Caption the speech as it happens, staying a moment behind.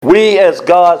We as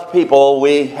God's people,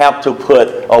 we have to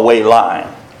put away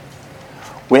lying.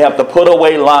 We have to put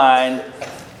away lying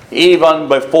even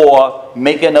before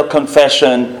making a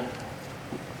confession,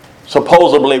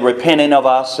 supposedly repenting of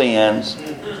our sins,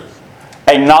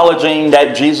 acknowledging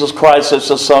that Jesus Christ is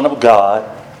the Son of God.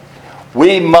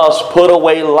 We must put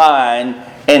away lying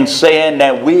and saying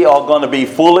that we are going to be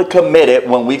fully committed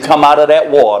when we come out of that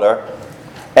water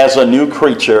as a new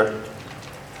creature,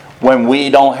 when we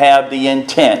don't have the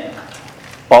intent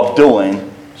of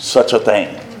doing such a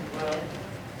thing.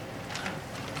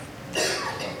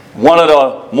 One of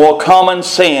the more common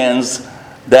sins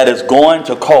that is going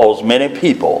to cause many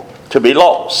people to be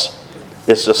lost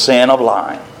is the sin of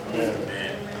lying.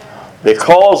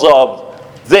 Because of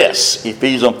this,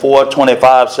 Ephesians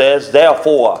 4:25 says,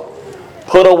 therefore,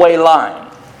 put away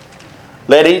lying.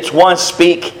 Let each one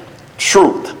speak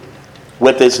truth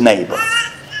with his neighbor.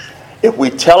 If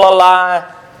we tell a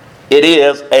lie, it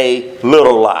is a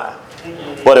little lie.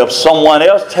 But if someone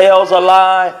else tells a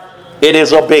lie, it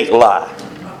is a big lie.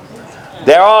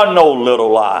 There are no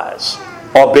little lies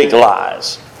or big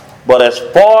lies. But as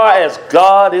far as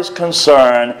God is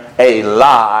concerned, a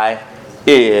lie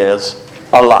is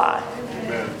a lie.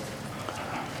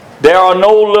 There are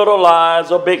no little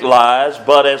lies or big lies,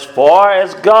 but as far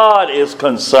as God is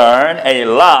concerned, a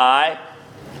lie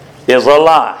is a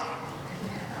lie.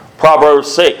 Proverbs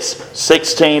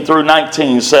 6:16 through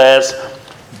 19 says,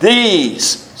 these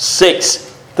 6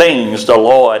 things the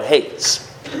Lord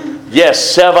hates. Yes,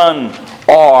 7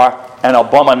 are an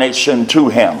abomination to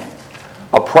him: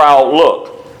 a proud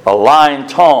look, a lying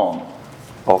tongue,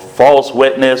 a false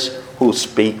witness who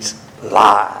speaks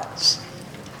lies.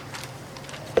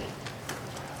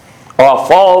 Or a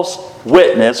false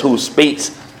witness who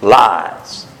speaks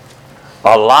lies.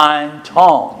 A lying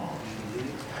tongue.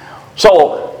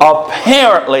 So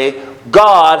apparently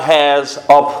God has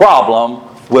a problem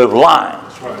with lying.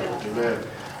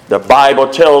 The Bible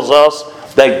tells us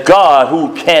that God,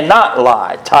 who cannot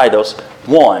lie, Titus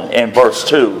 1 and verse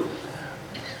 2,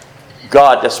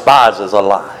 God despises a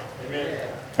lie.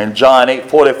 In John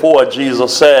 8:44,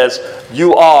 Jesus says,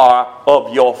 you are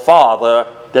of your father,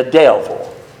 the devil.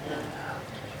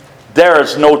 There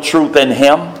is no truth in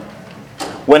him.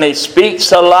 When he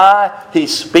speaks a lie, he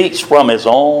speaks from his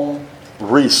own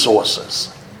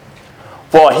resources.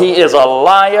 For he is a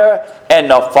liar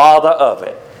and the father of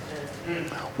it.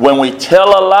 When we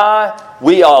tell a lie,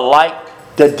 we are like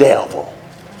the devil.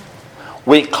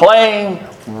 We claim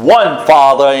one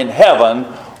Father in heaven,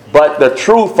 but the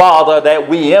true Father that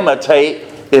we imitate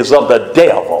is of the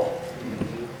devil,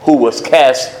 who was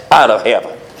cast out of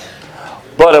heaven.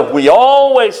 But if we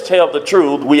always tell the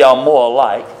truth, we are more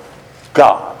like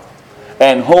God,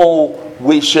 and who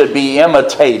we should be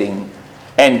imitating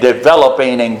and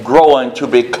developing and growing to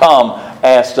become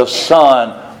as the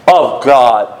Son of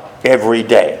God every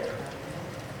day.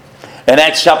 In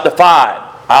Acts chapter 5,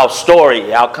 our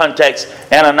story, our context,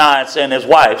 Ananias and his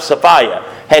wife, Sapphira,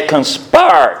 had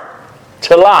conspired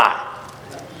to lie.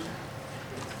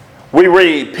 We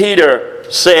read, Peter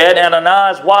said,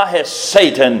 Ananias, why has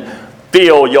Satan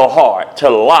filled your heart to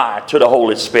lie to the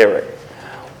Holy Spirit?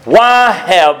 Why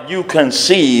have you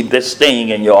conceived this thing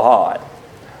in your heart?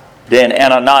 Then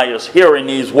Ananias, hearing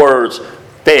these words,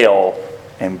 fell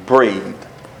and breathed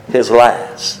his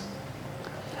last.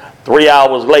 3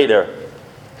 hours later,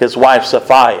 his wife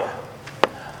Sapphira.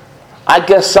 I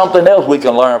guess something else we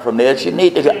can learn from this. You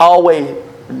need to always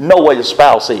know where your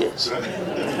spouse is.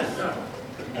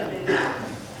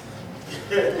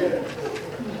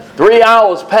 3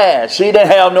 hours passed. She didn't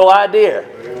have no idea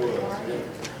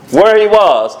where he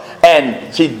was.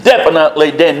 And she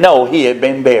definitely didn't know he had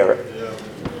been buried.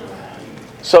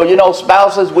 So,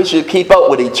 spouses, we should keep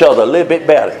up with each other a little bit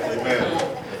better.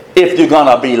 If you're going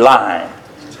to be lying.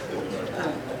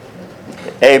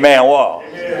 Amen. Well,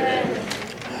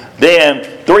 then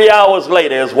 3 hours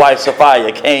later, his wife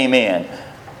Sapphira came in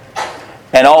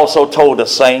and also told the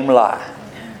same lie.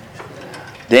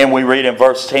 Then we read in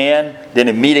verse 10, then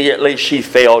immediately she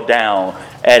fell down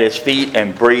at his feet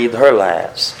and breathed her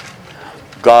last.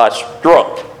 God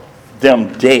struck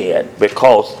them dead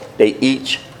because they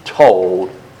each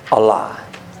told a lie.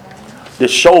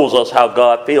 This shows us how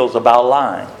God feels about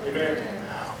lying. Amen.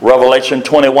 Revelation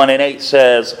 21:8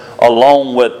 says,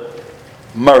 along with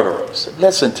murderers.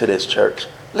 Listen to this, church.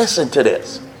 Listen to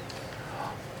this.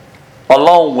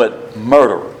 Along with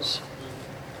murderers,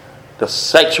 the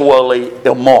sexually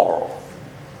immoral,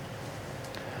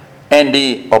 and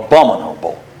the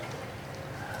abominable,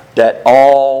 that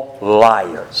all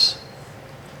liars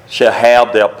shall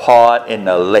have their part in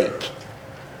the lake,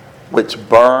 which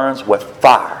burns with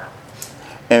fire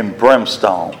and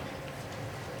brimstone,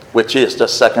 which is the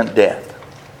second death.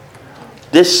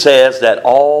 This says that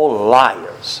all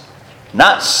liars,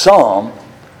 not some,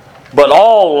 but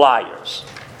all liars,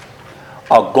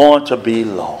 are going to be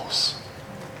lost.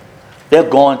 They're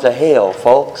going to hell,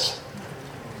 folks.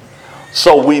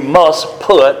 So we must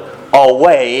put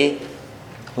away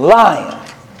lying.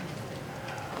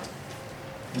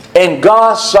 In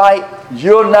God's sight,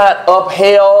 you're not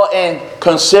upheld and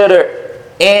considered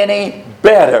any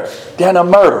better than a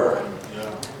murderer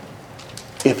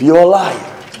if you're a liar.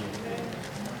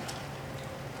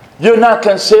 You're not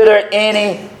considered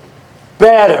any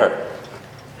better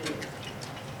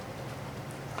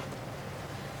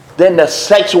than the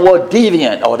sexual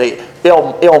deviant or the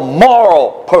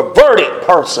immoral, perverted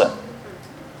person.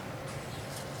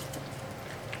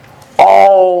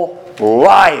 All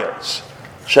liars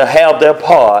shall have their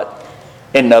part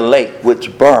in the lake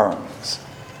which burns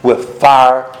with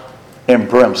fire and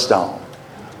brimstone.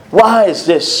 Why is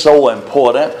this so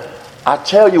important? I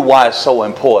tell you why it's so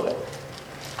important.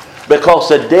 Because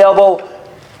the devil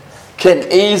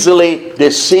can easily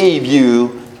deceive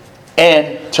you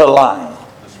into lying.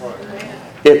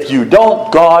 If you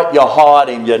don't guard your heart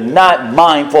and you're not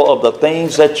mindful of the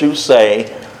things that you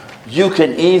say, you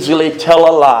can easily tell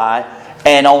a lie,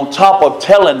 and on top of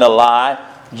telling the lie,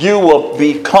 you will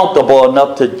be comfortable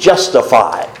enough to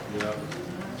justify it.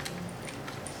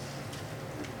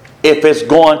 If it's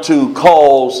going to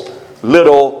cause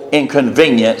little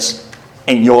inconvenience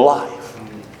in your life.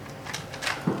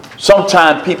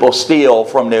 Sometimes people steal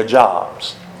from their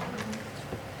jobs.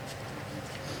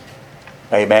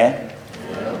 Amen?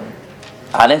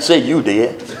 I didn't say you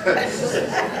did.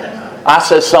 I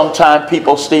said sometimes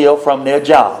people steal from their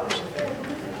jobs.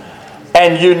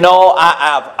 And you know,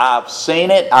 I've seen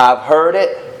it, I've heard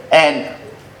it, and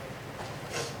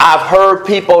I've heard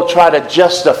people try to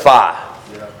justify.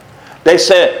 They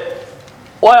said,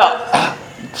 well,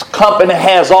 this company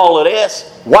has all of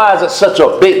this. Why is it such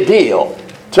a big deal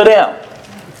to them?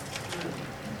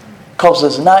 Because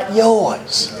it's not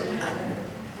yours.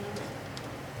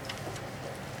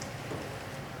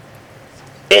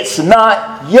 It's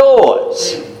not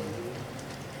yours.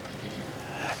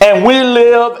 And we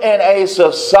live in a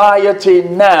society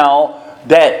now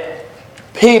that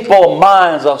people's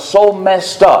minds are so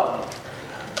messed up.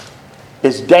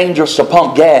 It's dangerous to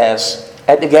pump gas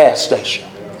at the gas station.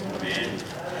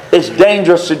 It's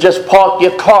dangerous to just park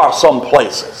your car some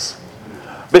places.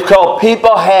 Because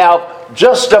people have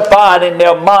justified in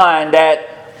their mind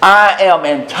that I am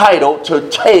entitled to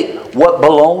take what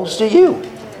belongs to you.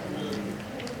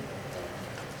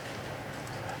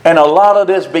 And a lot of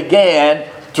this began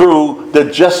through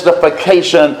the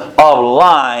justification of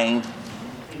lying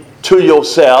to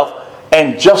yourself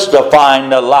and justifying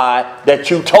the lie that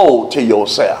you told to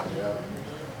yourself.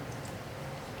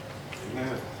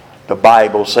 The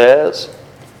Bible says,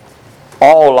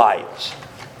 all liars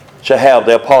shall have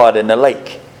their part in the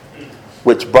lake,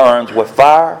 which burns with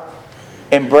fire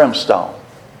and brimstone.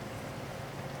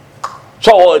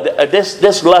 So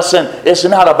this lesson is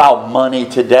not about money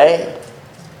today.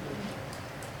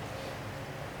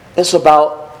 It's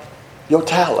about your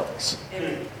talents.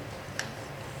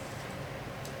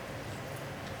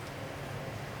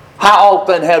 How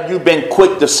often have you been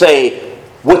quick to say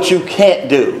what you can't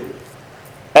do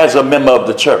as a member of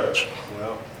the church?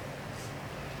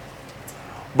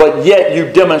 But yet you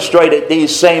demonstrated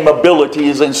these same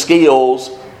abilities and skills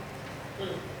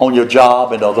on your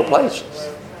job and other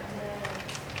places.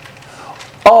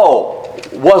 Oh,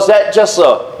 was that just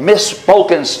a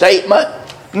misspoken statement?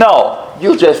 No,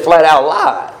 you just flat out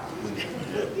lied.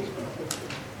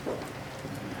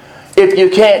 If you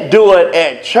can't do it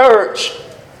at church,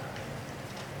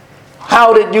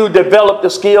 how did you develop the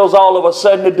skills all of a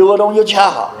sudden to do it on your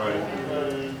job? Right.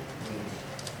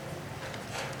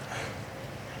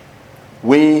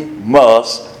 We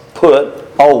must put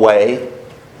away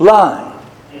lying.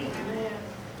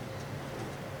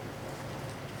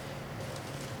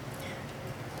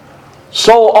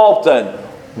 So often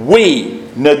we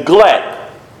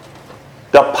neglect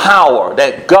the power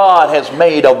that God has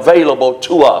made available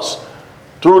to us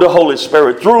through the Holy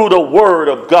Spirit, through the Word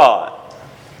of God,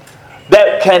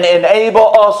 that can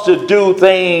enable us to do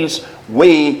things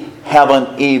we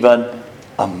haven't even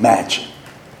imagined.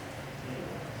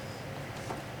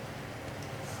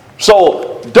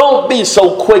 So don't be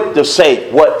so quick to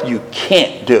say what you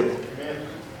can't do.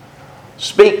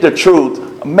 Speak the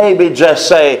truth. Maybe just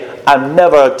say, I've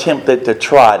never attempted to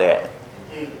try that.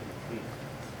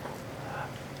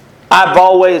 I've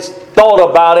always thought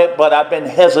about it, but I've been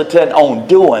hesitant on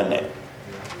doing it.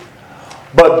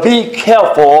 But be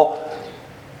careful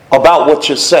about what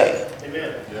you say.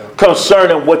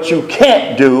 Concerning what you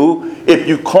can't do if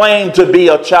you claim to be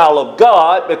a child of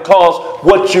God, because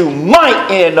what you might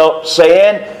end up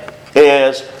saying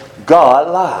is God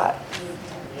lied.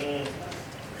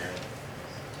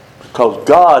 Because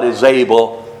God is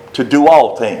able to do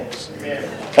all things.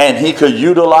 And He could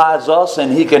utilize us,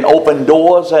 and He can open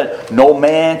doors that no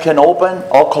man can open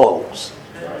or close.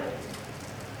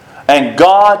 And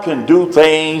God can do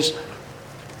things,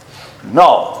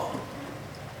 no,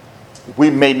 we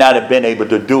may not have been able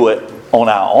to do it on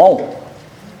our own.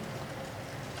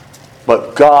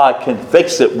 But God can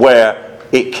fix it where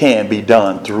it can be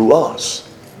done through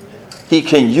us. He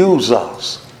can use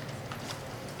us.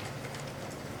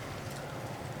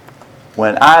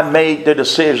 When I made the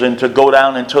decision to go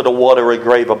down into the watery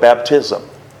grave of baptism,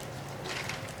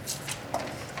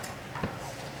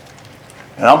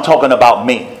 and I'm talking about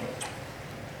me,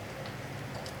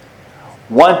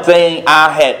 one thing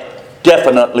I had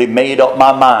definitely made up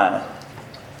my mind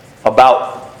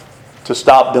about to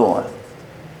stop doing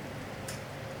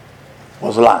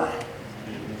was lying.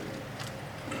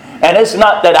 And it's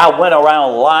not that I went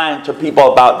around lying to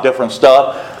people about different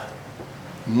stuff.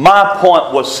 My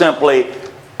point was simply,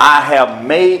 I have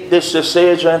made this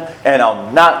decision and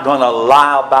I'm not going to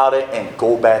lie about it and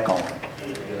go back on it.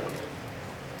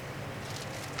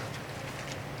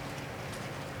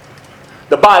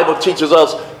 The Bible teaches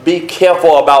us, be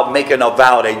careful about making a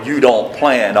vow that you don't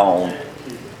plan on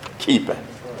keeping.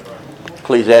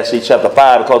 Ecclesiastes chapter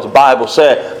 5, because the Bible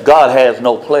said God has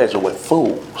no pleasure with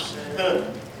fools.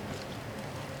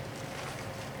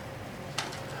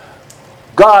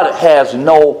 God has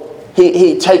no,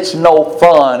 he takes no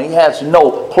fun, He has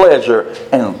no pleasure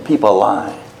in people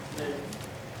lying.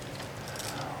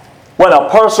 When a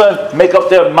person make up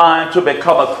their mind to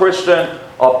become a Christian,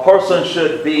 a person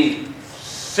should be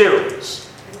serious.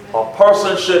 A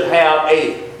person should have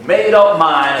a made up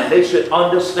mind, and they should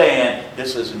understand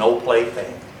this is no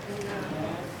plaything.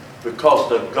 Because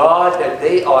the God that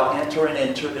they are entering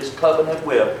into this covenant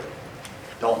with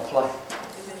don't play.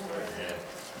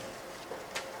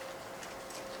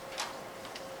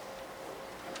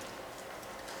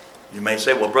 You may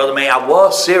say, well, Brother May, I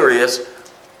was serious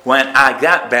when I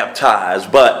got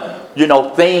baptized, but,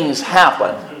 things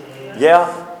happen.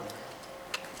 Yeah?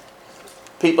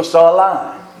 People start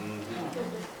lying.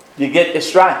 You get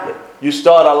distracted. You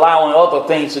start allowing other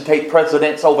things to take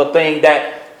precedence over things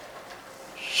that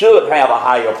should have a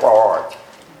higher priority.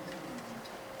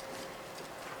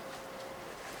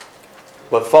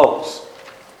 But folks,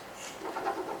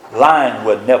 lying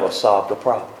would never solve the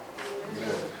problem.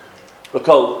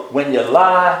 Because when you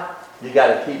lie, you got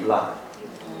to keep lying.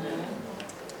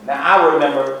 Now, I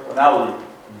remember when I was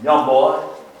a young boy,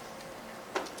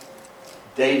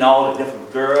 dating all the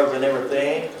different girls and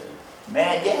everything,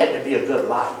 man, you had to be a good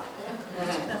liar.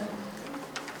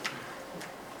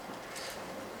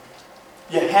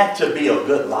 You had to be a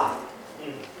good liar.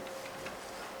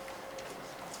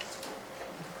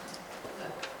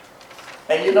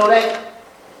 And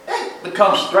that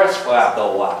becomes stressful after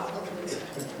a while.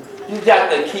 You got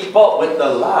to keep up with the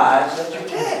lies that you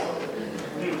tell.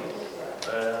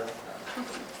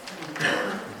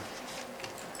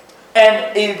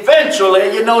 And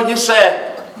eventually, you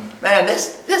said, man,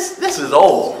 this is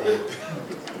old.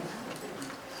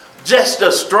 Just to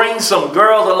string some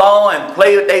girls along and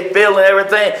play with their feel and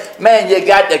everything, man, you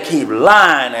got to keep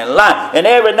lying and lying. And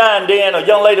every now and then, a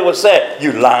young lady would say,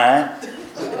 you lying?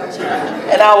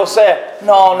 And I would say,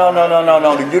 no,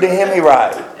 you didn't hear me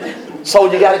right.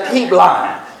 So you got to keep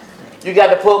lying. You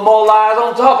got to put more lies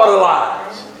on top of the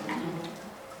lies.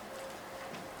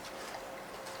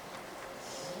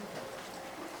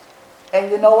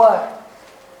 And you know what?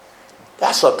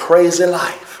 That's a crazy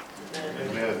life.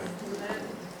 Amen.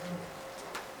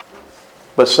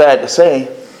 But sad to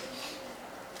say,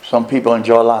 some people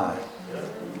enjoy lying.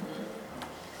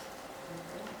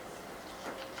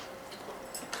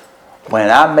 When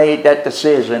I made that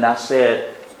decision, I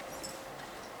said,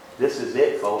 this is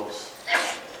it, folks.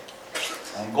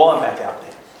 I ain't going back out there.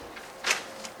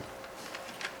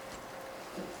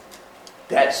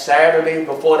 That Saturday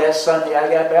before that Sunday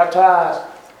I got baptized,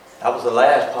 that was the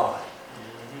last part.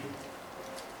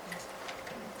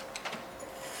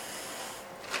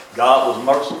 God was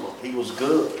merciful. He was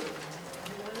good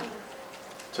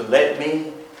to let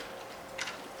me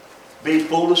be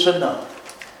foolish enough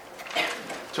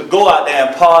to go out there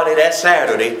and party that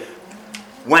Saturday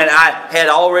when I had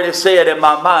already said in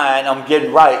my mind, I'm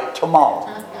getting right tomorrow.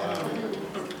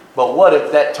 But what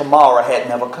if that tomorrow had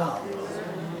never come?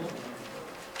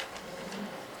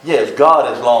 Yes,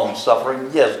 God is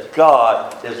long-suffering. Yes,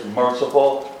 God is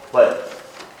merciful. But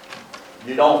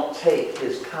You don't take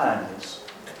his kindness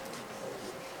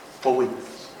for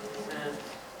weakness.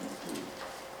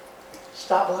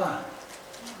 Stop lying.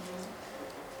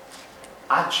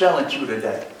 I challenge you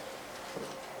today.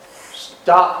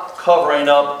 Stop covering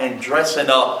up and dressing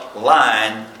up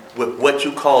lying with what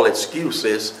you call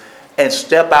excuses, and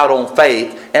step out on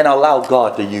faith and allow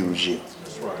God to use you.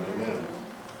 That's right. Amen.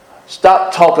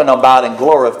 Stop talking about and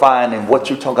glorifying and what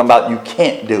you're talking about you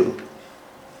can't do.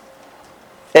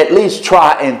 At least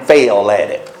try and fail at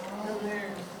it.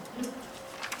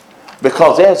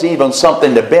 Because there's even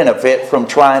something to benefit from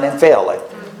trying and failing.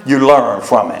 You learn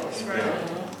from it.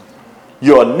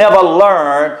 You'll never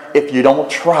learn if you don't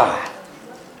try.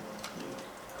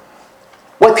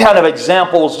 What kind of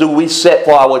examples do we set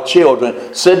for our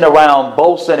children? Sitting around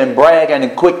boasting and bragging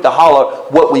and quick to holler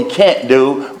what we can't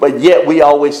do, but yet we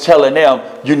always telling them,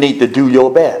 you need to do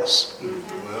your best.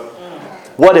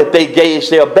 What if they gauge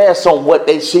their best on what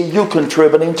they see you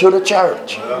contributing to the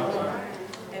church?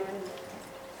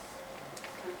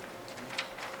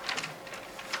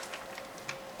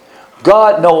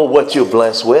 God knows what you're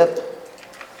blessed with.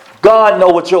 God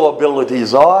knows what your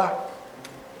abilities are.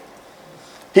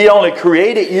 He only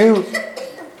created you.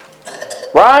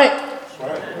 Right?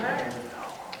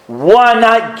 Why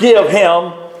not give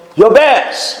him your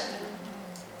best?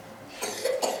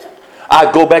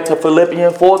 I go back to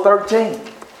Philippians 4:13.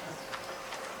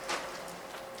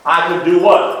 I can do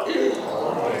what?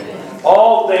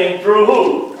 All things through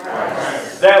who?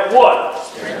 That what?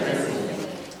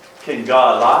 Can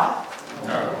God lie?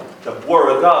 No. The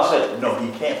word of God said, no,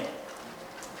 he can't.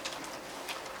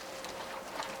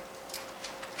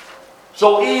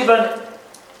 So even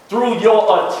through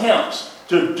your attempts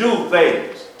to do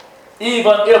things,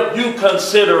 even if you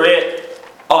consider it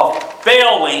a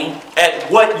failing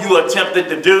at what you attempted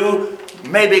to do,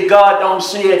 maybe God don't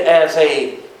see it as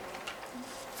a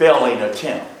failing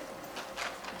attempt.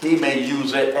 He may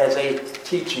use it as a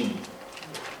teaching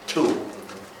tool.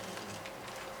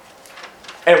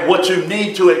 And what you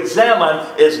need to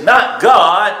examine is not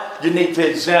God. You need to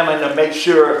examine to make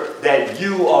sure that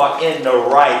you are in the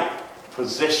right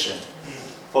position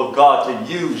for God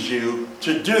to use you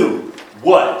to do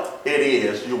what it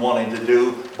is you're wanting to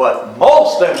do. But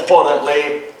most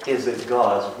importantly, is it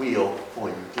God's will for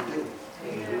you to do?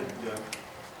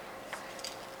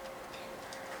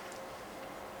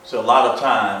 So a lot of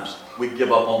times we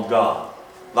give up on God.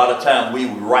 A lot of times we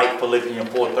write Philippians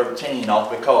 4:13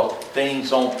 off because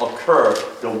things don't occur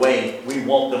the way we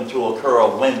want them to occur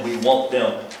or when we want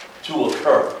them to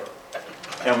occur.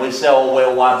 And we say, oh,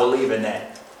 well, why believe in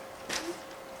that?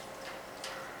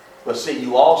 But see,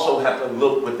 you also have to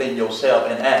look within yourself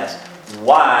and ask,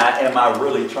 why am I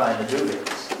really trying to do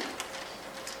this?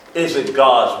 Is it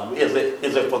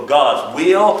for God's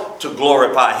will to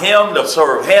glorify him, to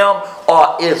serve him,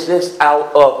 or is this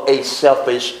out of a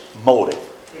selfish motive?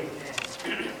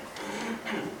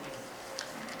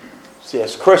 See,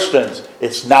 as Christians,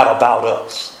 it's not about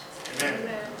us. Amen.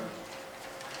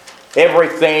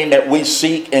 Everything that we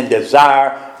seek and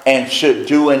desire and should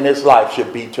do in this life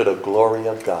should be to the glory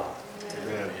of God.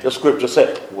 Amen. The scripture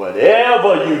says,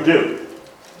 whatever you do,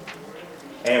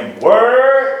 in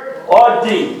word or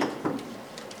deed,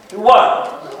 do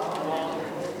what?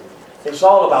 It's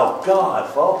all about God,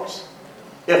 folks.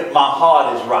 If my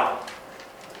heart is right,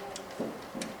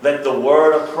 let the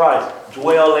word of Christ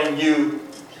dwell in you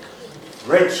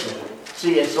richly.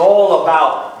 See, it's all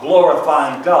about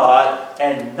glorifying God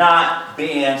and not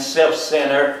being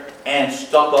self-centered and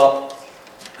stuck up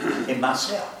in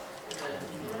myself.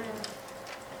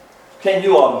 Can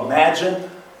you imagine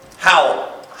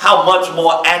how much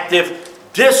more active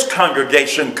this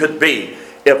congregation could be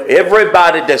if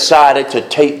everybody decided to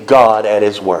take God at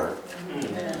his word?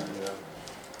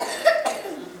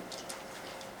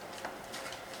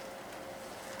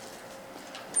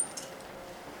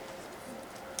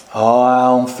 Oh, I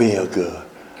don't feel good.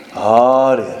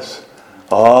 All this.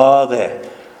 All that.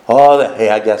 All that. Hey,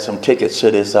 I got some tickets to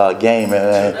this game.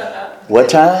 What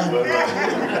time?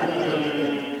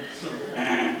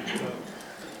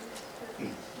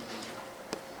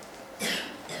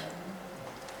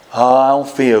 Oh, I don't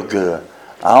feel good.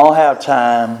 I don't have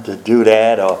time to do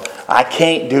that. Or I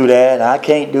can't do that. I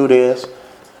can't do this.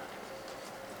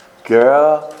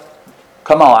 Girl,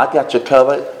 come on. I got you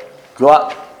covered. Go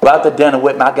out to dinner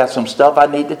with me. I got some stuff I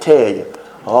need to tell you.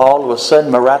 All of a sudden,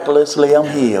 miraculously, I'm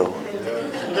healed.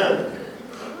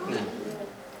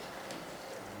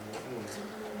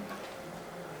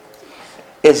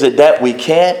 Is it that we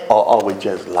can't, or are we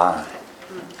just lying?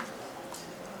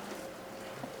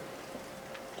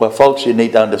 Well, folks, you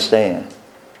need to understand,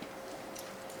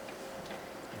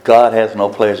 God has no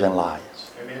pleasure in liars.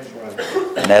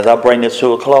 And as I bring this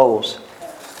to a close,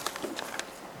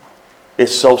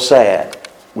 it's so sad.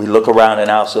 We look around in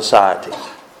our society.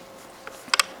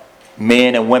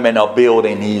 Men and women are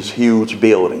building these huge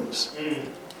buildings.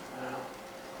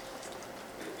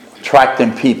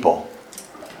 Attracting people.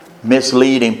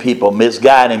 Misleading people.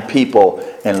 Misguiding people.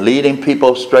 And leading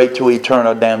people straight to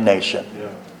eternal damnation.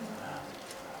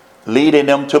 Leading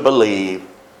them to believe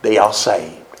they are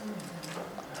saved.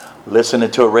 Listening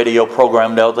to a radio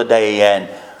program the other day, and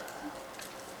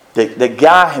the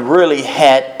guy really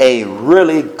had a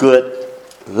really good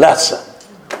lesson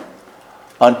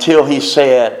until he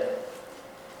said,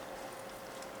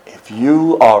 if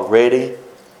you are ready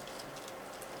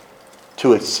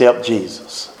to accept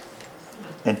Jesus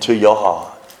into your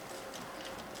heart,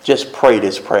 just pray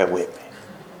this prayer with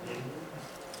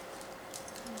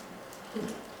me.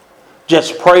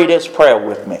 Just pray this prayer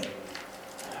with me.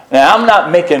 Now, I'm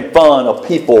not making fun of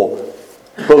people's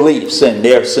beliefs and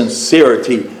their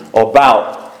sincerity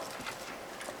about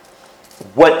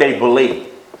what they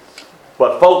believe.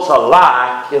 But folks, a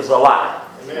lie is a lie.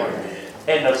 Amen.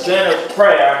 And the sinner's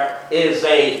prayer is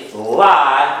a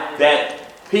lie that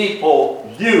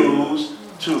people use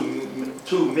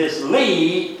to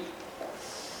mislead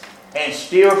and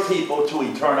steer people to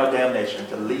eternal damnation,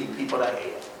 to lead people to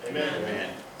hell. Amen. Amen.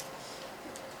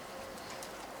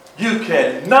 You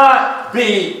cannot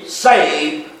be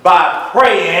saved by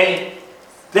praying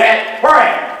that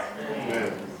prayer.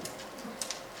 Amen.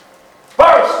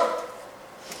 First,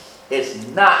 it's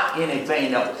not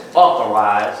anything that's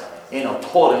authorized in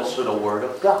accordance to the Word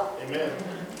of God. Amen.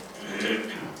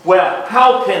 Well,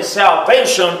 how can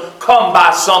salvation come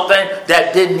by something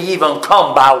that didn't even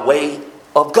come by way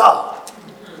of God?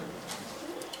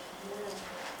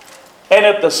 And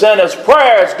if the sinner's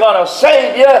prayer is going to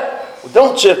save you,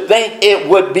 don't you think it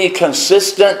would be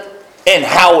consistent in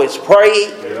how it's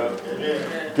prayed?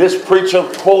 Yeah. This preacher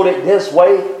quoted this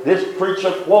way, this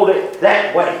preacher quoted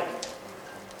that way.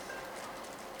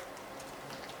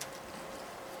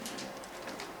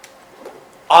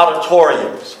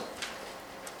 Auditoriums,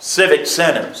 civic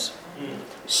centers,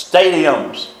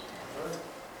 stadiums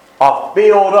are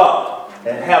filled up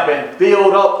and have been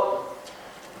filled up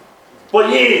for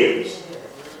years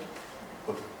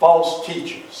with false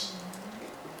teachers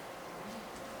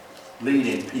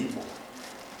leading people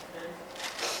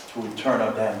to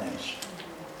eternal damnation.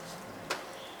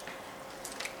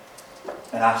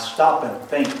 And I stop and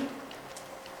think,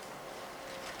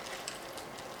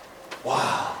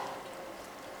 wow,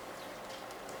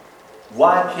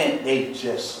 why can't they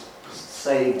just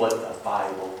say what the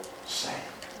Bible says?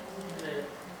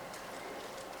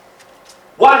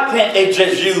 Why can't they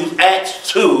just use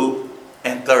Acts 2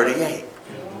 and 38?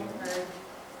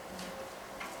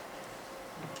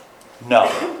 No.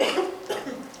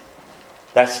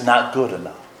 That's not good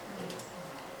enough.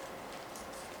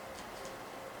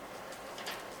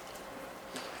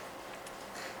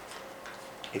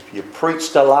 If you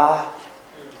preach the lie,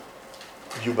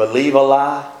 you believe a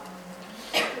lie,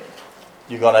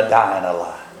 you're going to die in a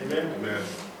lie. Amen.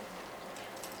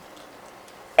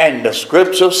 And the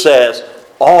scripture says,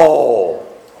 all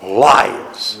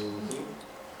liars,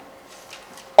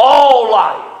 all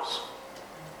liars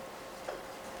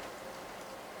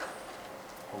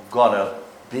are going to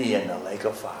be in the lake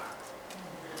of fire.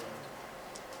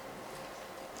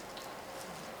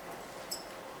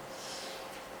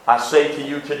 I say to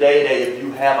you today that if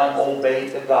you haven't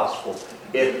obeyed the gospel,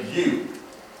 let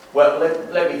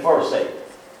me first say,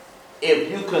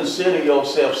 if you consider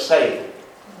yourself saved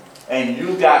and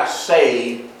you got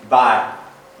saved by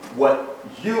what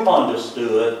you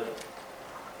understood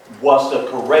was the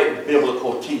correct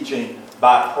biblical teaching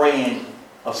by praying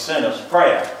a sinner's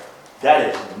prayer,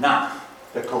 that is not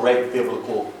the correct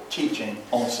biblical teaching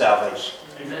on salvation.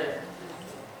 Amen.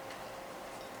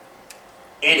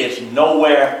 It is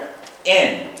nowhere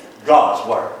in God's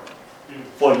Word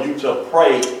for you to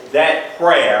pray that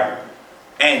prayer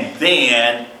and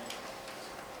then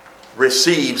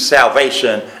receive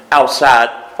salvation outside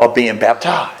of being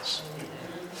baptized.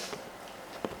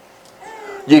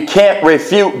 You can't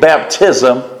refute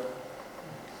baptism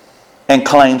and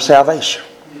claim salvation.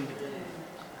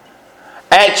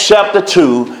 Acts chapter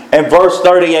 2 and verse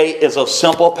 38 is a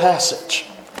simple passage.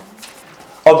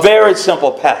 A very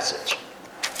simple passage.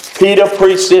 Peter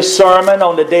preached this sermon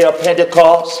on the day of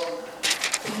Pentecost,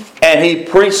 and he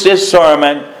preached this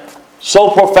sermon so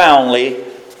profoundly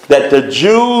that the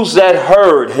Jews that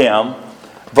heard him,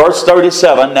 verse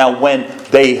 37, now when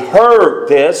they heard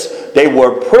this, they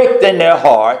were pricked in their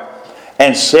heart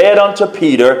and said unto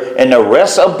Peter and the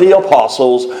rest of the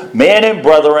apostles, men and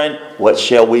brethren, what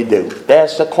shall we do?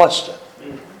 That's the question.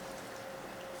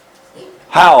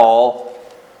 how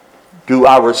do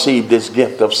I receive this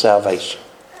gift of salvation?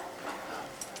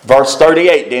 Verse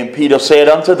 38, then Peter said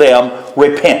unto them,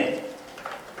 repent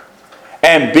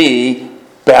and be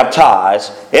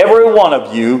baptized, every one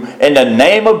of you, in the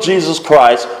name of Jesus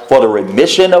Christ for the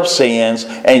remission of sins,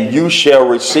 and you shall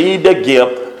receive the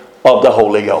gift of the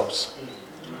Holy Ghost.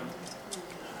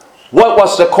 What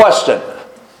was the question?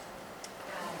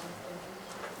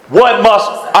 What must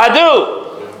I do?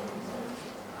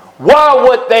 Why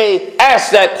would they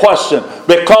ask that question?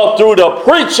 Because through the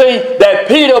preaching that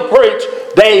Peter preached,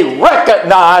 they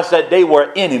recognized that they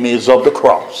were enemies of the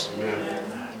cross.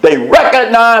 They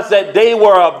recognized that they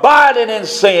were abiding in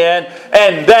sin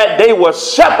and that they were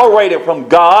separated from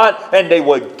God and they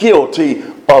were guilty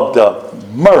of the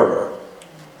murder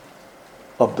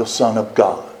of the Son of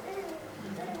God.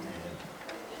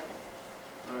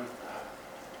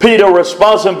 Peter's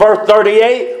response in verse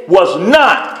 38 was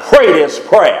not pray this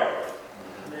prayer.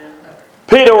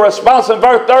 Peter's response in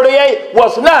verse 38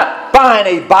 was not find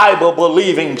a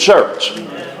Bible-believing church.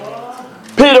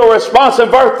 Peter's response in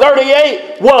verse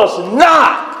 38 was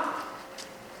not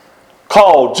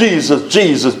call Jesus,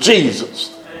 Jesus,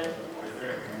 Jesus.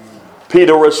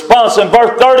 Peter's response in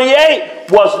verse 38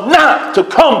 was not to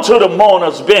come to the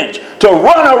mourner's bench, to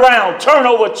run around, turn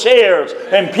over chairs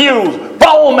and pews,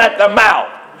 foam at the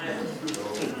mouth.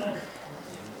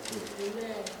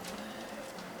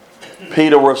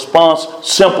 Peter's response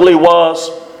simply was,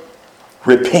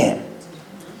 repent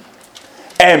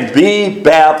and be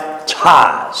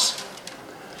baptized,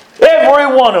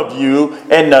 every one of you,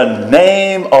 in the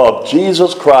name of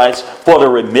Jesus Christ for the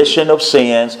remission of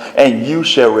sins, and you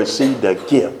shall receive the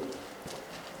gift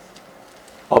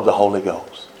of the Holy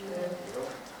Ghost.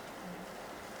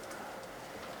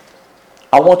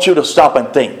 I want you to stop and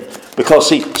think, because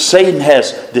see, Satan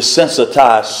has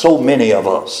desensitized so many of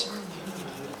us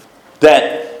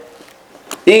that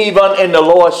even in the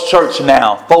Lord's church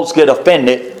now, folks get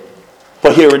offended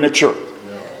for hearing the truth.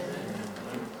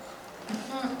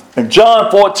 In John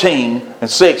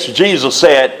 14:6, Jesus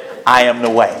said, I am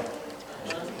the way,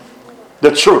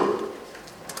 the truth,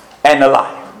 and the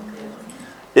life.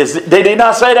 Did he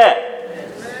not say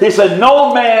that? He said,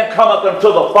 no man cometh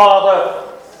unto the Father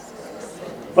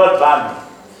but by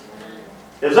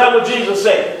me. Is that what Jesus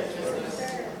said?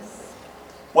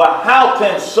 Well, how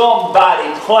can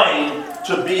somebody claim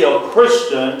to be a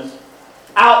Christian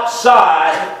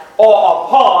outside or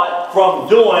apart from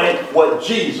doing what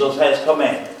Jesus has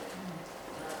commanded?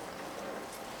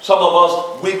 Some of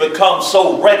us, we become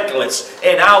so reckless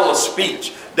in our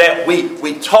speech that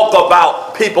we talk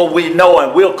about people we know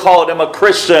and we'll call them a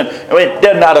Christian. I mean,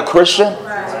 they're not a Christian.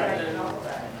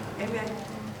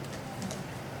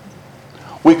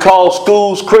 We call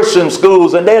schools Christian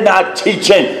schools and they're not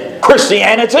teaching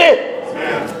Christianity.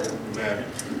 Amen.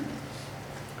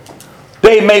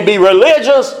 They may be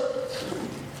religious.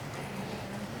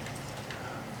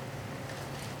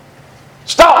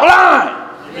 Stop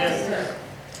lying. Yes.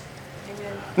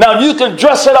 Now you can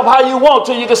dress it up how you want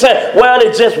to. You can say, well,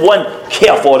 they just weren't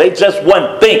careful. They just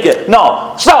weren't thinking.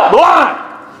 No, stop lying.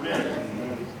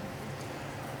 Amen.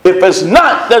 If it's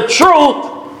not the truth,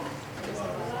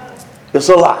 it's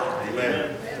a lie. Amen.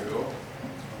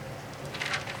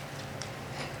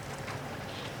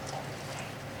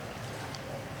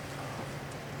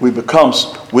 We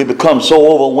become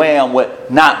so overwhelmed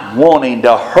with not wanting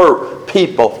to hurt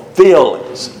people's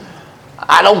feelings.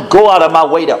 I don't go out of my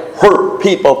way to hurt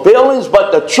people's feelings,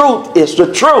 but the truth is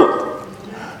the truth.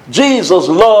 Jesus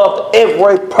loved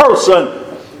every person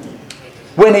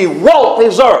when he walked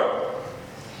this earth,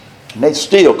 and they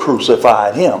still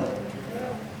crucified him.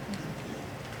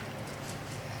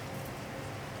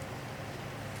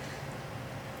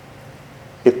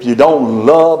 If you don't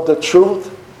love the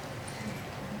truth,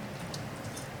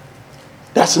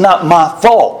 that's not my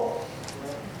fault.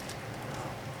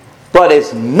 But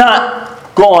it's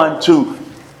not going to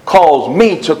cause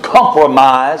me to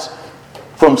compromise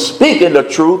from speaking the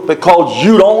truth because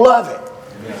you don't love it.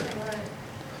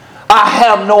 I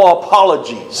have no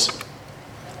apologies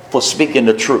for speaking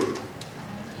the truth.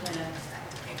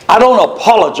 I don't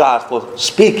apologize for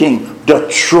speaking the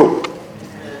truth.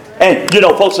 And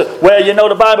folks say, well,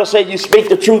 the Bible says you speak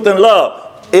the truth in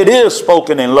love. It is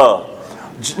spoken in love.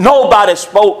 Nobody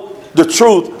spoke the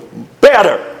truth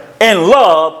better in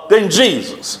love than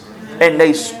Jesus. And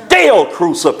they still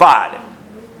crucified him.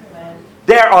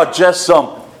 There are just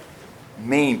some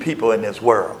mean people in this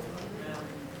world.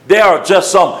 There are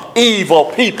just some evil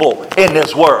people in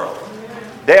this world.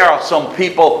 There are some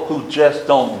people who just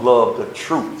don't love the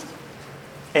truth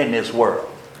in this world.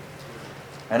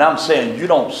 And I'm saying you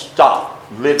don't stop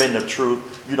living the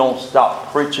truth you don't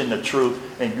stop preaching the truth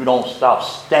and you don't stop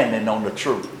standing on the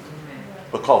truth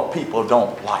because people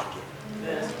don't like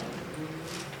it.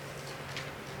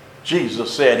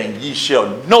 Jesus said, and ye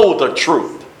shall know the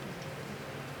truth,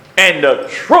 and the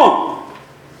truth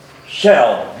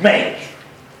shall make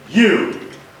you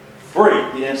free.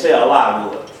 He didn't say a lie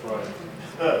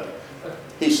would.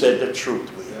 He said the truth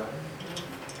will.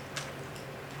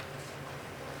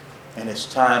 And it's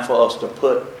time for us to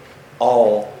put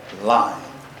all lying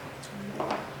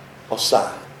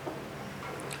aside.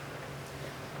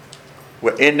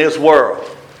 We're in this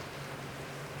world.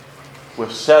 We're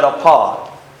set apart.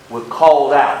 We're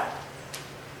called out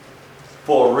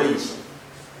for a reason.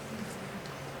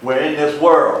 We're in this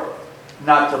world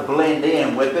not to blend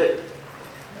in with it,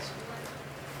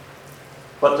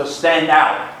 but to stand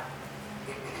out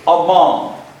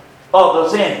among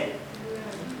others in it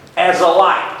as a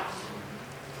light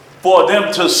for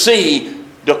them to see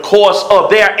the course of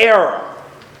their error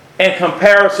in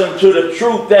comparison to the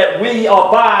truth that we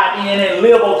abide in and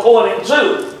live according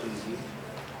to.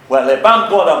 Well, if I'm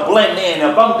going to blend in,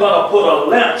 if I'm going to put a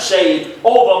lampshade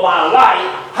over my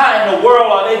light, how in the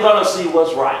world are they going to see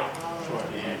what's right?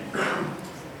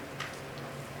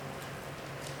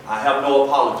 I have no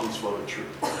apologies for the truth.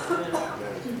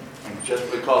 And just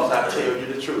because I tell you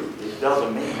the truth, it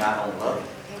doesn't mean I don't love you.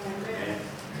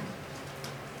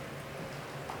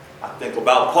 I think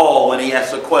about Paul when he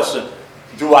asked the question,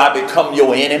 do I become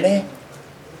your enemy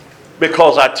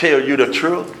because I tell you the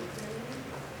truth?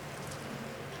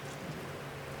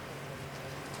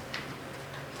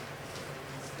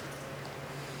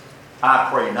 I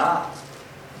pray not.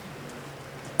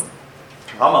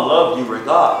 I'm going to love you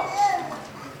regardless.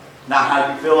 Now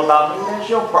how you feel about me, that's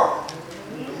your problem.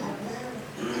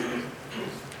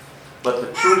 But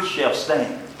the truth shall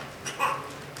stand.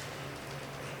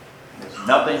 There's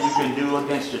nothing you can do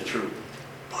against the truth.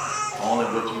 Only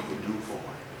what you can do for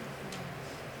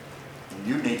it. And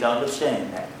you need to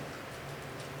understand that.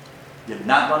 You're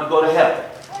not going to go to heaven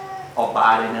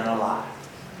abiding in a lie.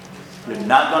 You're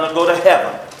not going to go to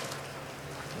heaven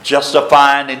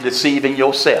justifying and deceiving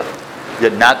yourself.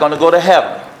 You're not going to go to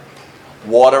heaven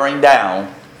watering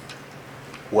down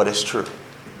what is true.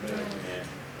 Amen.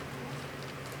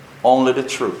 Only the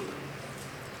truth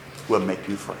will make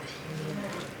you free.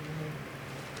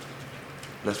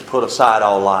 Let's put aside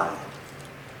all lying.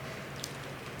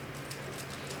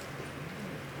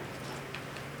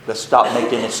 Let's stop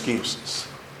making excuses.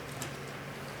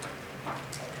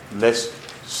 Let's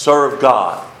serve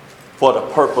God for the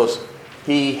purpose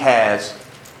He has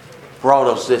brought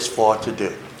us this far to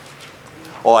do.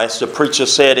 Or as the preacher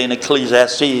said in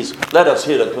Ecclesiastes, let us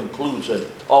hear the conclusion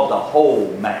of the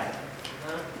whole matter.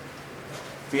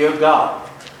 Fear God.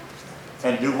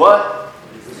 And do what?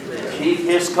 Keep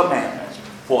His commandments.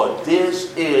 For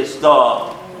this is the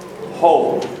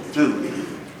whole duty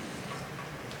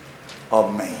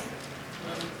of man.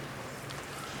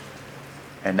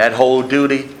 And that whole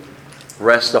duty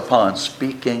rests upon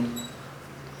speaking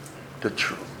the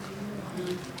truth.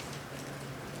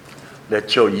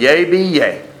 Let your yea be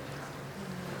yea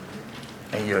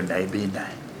and your nay be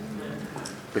nay.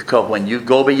 Because when you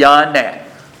go beyond that,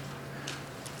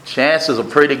 chances are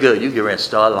pretty good you get ready to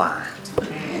start lying.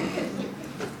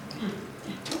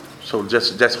 So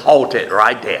just halt it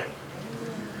right there.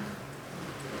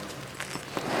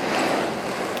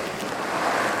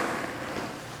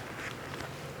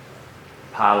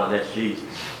 Pilate, that's Jesus.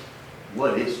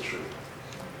 What is truth?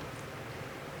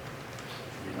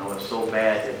 You know, it's so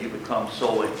bad that you become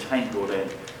so entangled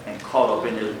and caught up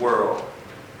in this world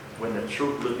when the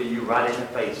truth looks at you right in the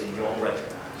face and you don't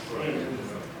recognize it.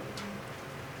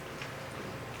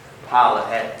 Pilate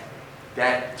had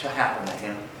that to happen to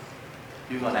him.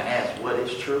 You're going to ask what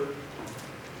is true?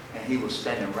 And he was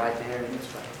standing right there in his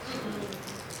face.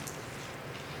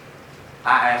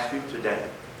 I ask you today,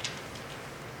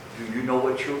 do you know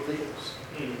what truth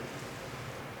is?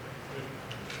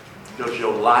 Does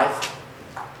your life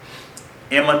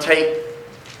imitate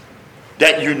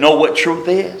that you know what truth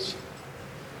is?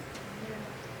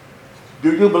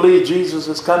 Do you believe Jesus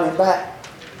is coming back?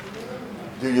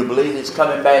 Do you believe He's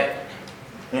coming back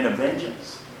in a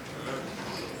vengeance?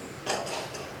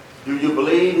 Do you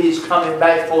believe He's coming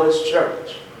back for His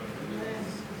church?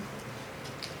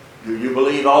 Do you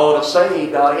believe all the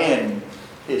saved are in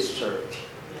His church?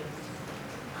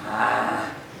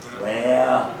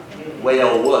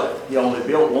 Well, what? He only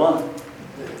built one.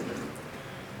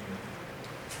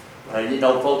 You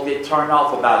know, folks get turned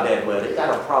off about that. Well, they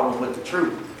got a problem with the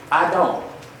truth. I don't.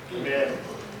 Amen.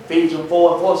 Ephesians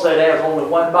 4:4 say there's only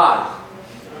one body.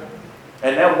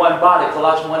 And that one body,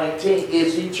 Colossians 1:18,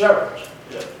 is the church.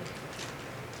 Yeah.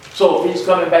 So if he's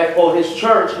coming back for his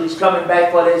church, he's coming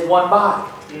back for his one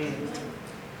body.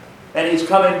 And he's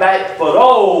coming back for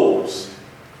those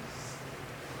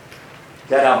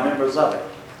that are members of it.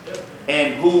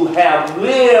 And who have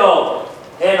lived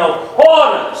in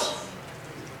accordance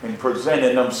and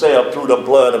presented themselves through the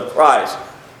blood of Christ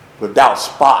without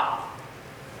spot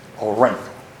or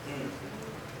wrinkle.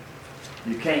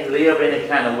 You can't live any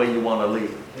kind of way you want to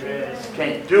live. You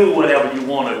can't do whatever you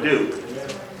want to do.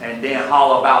 And then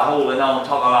holler about holding on,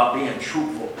 talking about being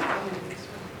truthful.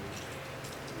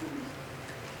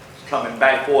 Coming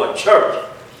back for a church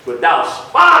without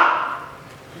spot.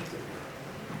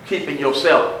 Keeping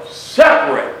yourself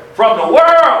separate from the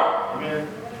world. Amen.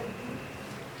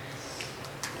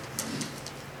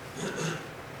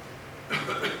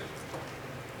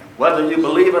 Whether you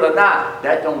believe it or not,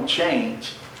 that don't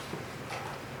change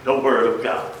the Word of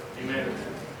God. Amen.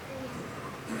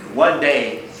 One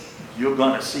day, you're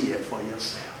going to see it for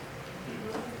yourself.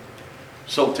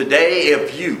 So today,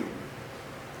 if you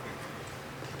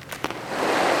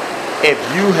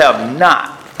have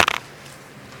not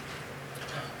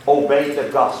obeyed the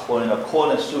gospel in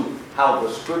accordance to how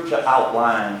the scripture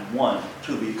outlines one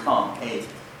to become a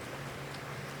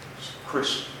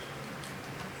Christian,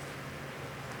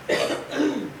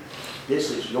 this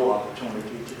is your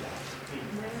opportunity today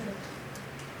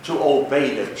to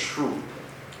obey the truth.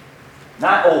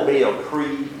 Not obey a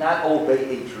creed, not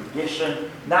obey a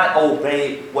tradition, not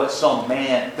obey what some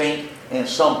man think and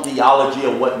some theology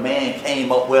of what man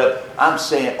came up with. I'm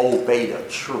saying obey the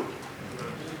truth.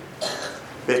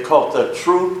 Because the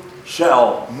truth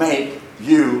shall make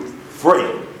you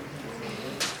free.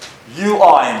 You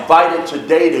are invited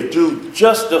today to do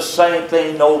just the same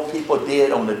thing those people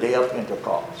did on the day of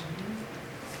Pentecost.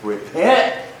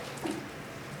 Repent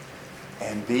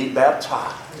and be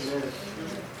baptized.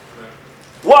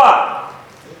 Why?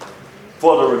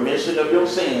 For the remission of your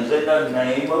sins in the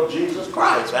name of Jesus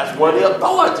Christ. That's where the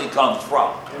authority comes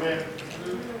from. Amen.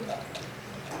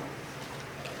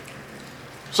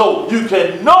 So you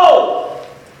can know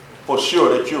for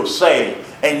sure that you're saved.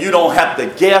 And you don't have to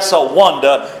guess or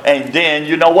wonder. And then,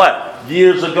 you know what?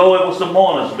 Years ago it was the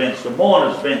mourner's bench. The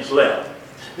mourner's bench left.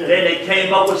 Then they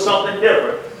came up with something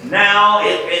different. Now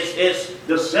it's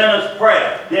the sinner's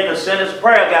prayer. Then the sinner's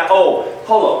prayer got,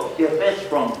 hold up. If it's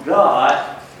from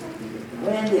God,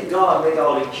 when did God make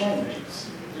all these changes?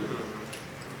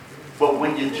 But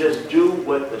when you just do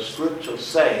what the scriptures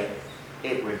say,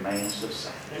 it remains the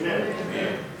same. Amen.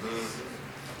 Amen.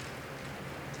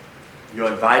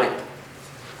 You're invited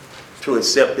to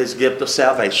accept this gift of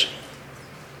salvation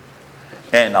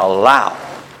and allow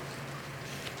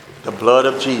the blood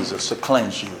of Jesus to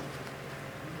cleanse you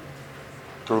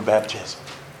through baptism.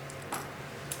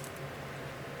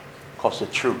 Because the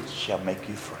truth shall make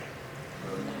you free.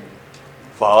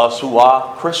 For us who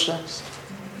are Christians,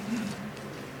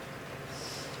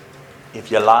 if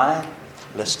you're lying,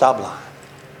 let's stop lying.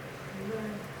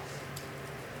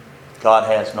 God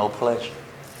has no pleasure.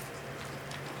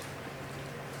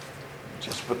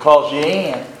 Just because you're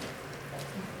in,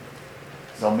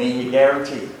 don't mean you're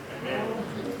guaranteed.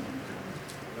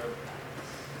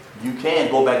 You can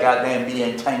go back out there and be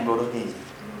entangled again.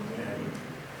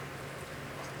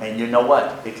 And you know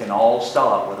what? It can all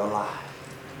start with a lie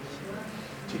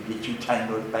to get you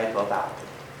tangled back up out there.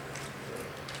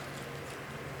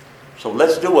 So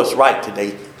let's do what's right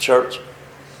today, church.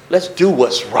 Let's do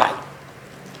what's right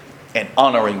in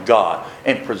honoring God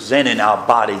and presenting our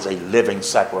bodies a living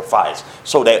sacrifice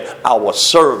so that our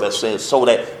service is, so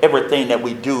that everything that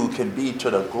we do can be to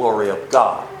the glory of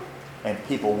God. And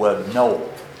people will know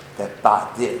that by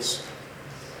this,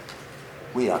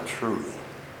 we are truly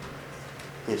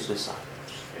His disciples.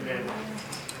 Amen.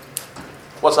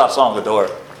 What's our song, Adore?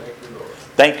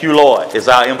 Thank you, Lord, is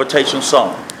our invitation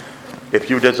song. If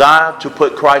you desire to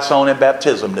put Christ on in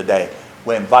baptism today,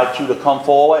 we invite you to come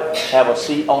forward, have a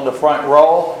seat on the front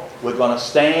row. We're going to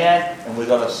stand and we're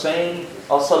going to sing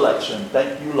a selection.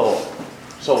 Thank you, Lord.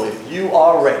 So if you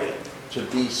are ready to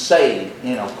be saved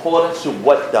in accordance to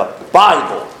what the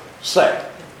Bible says,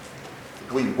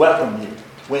 we welcome you.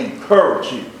 We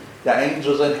encourage you. The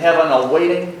angels in heaven are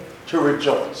waiting to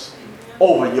rejoice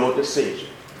over your decision.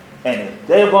 And if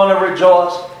they're going to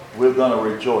rejoice, we're going to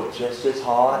rejoice just as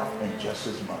hard and just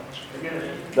as much.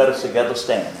 Amen. Let us together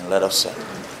stand and let us sing.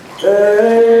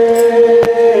 Thank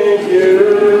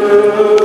you.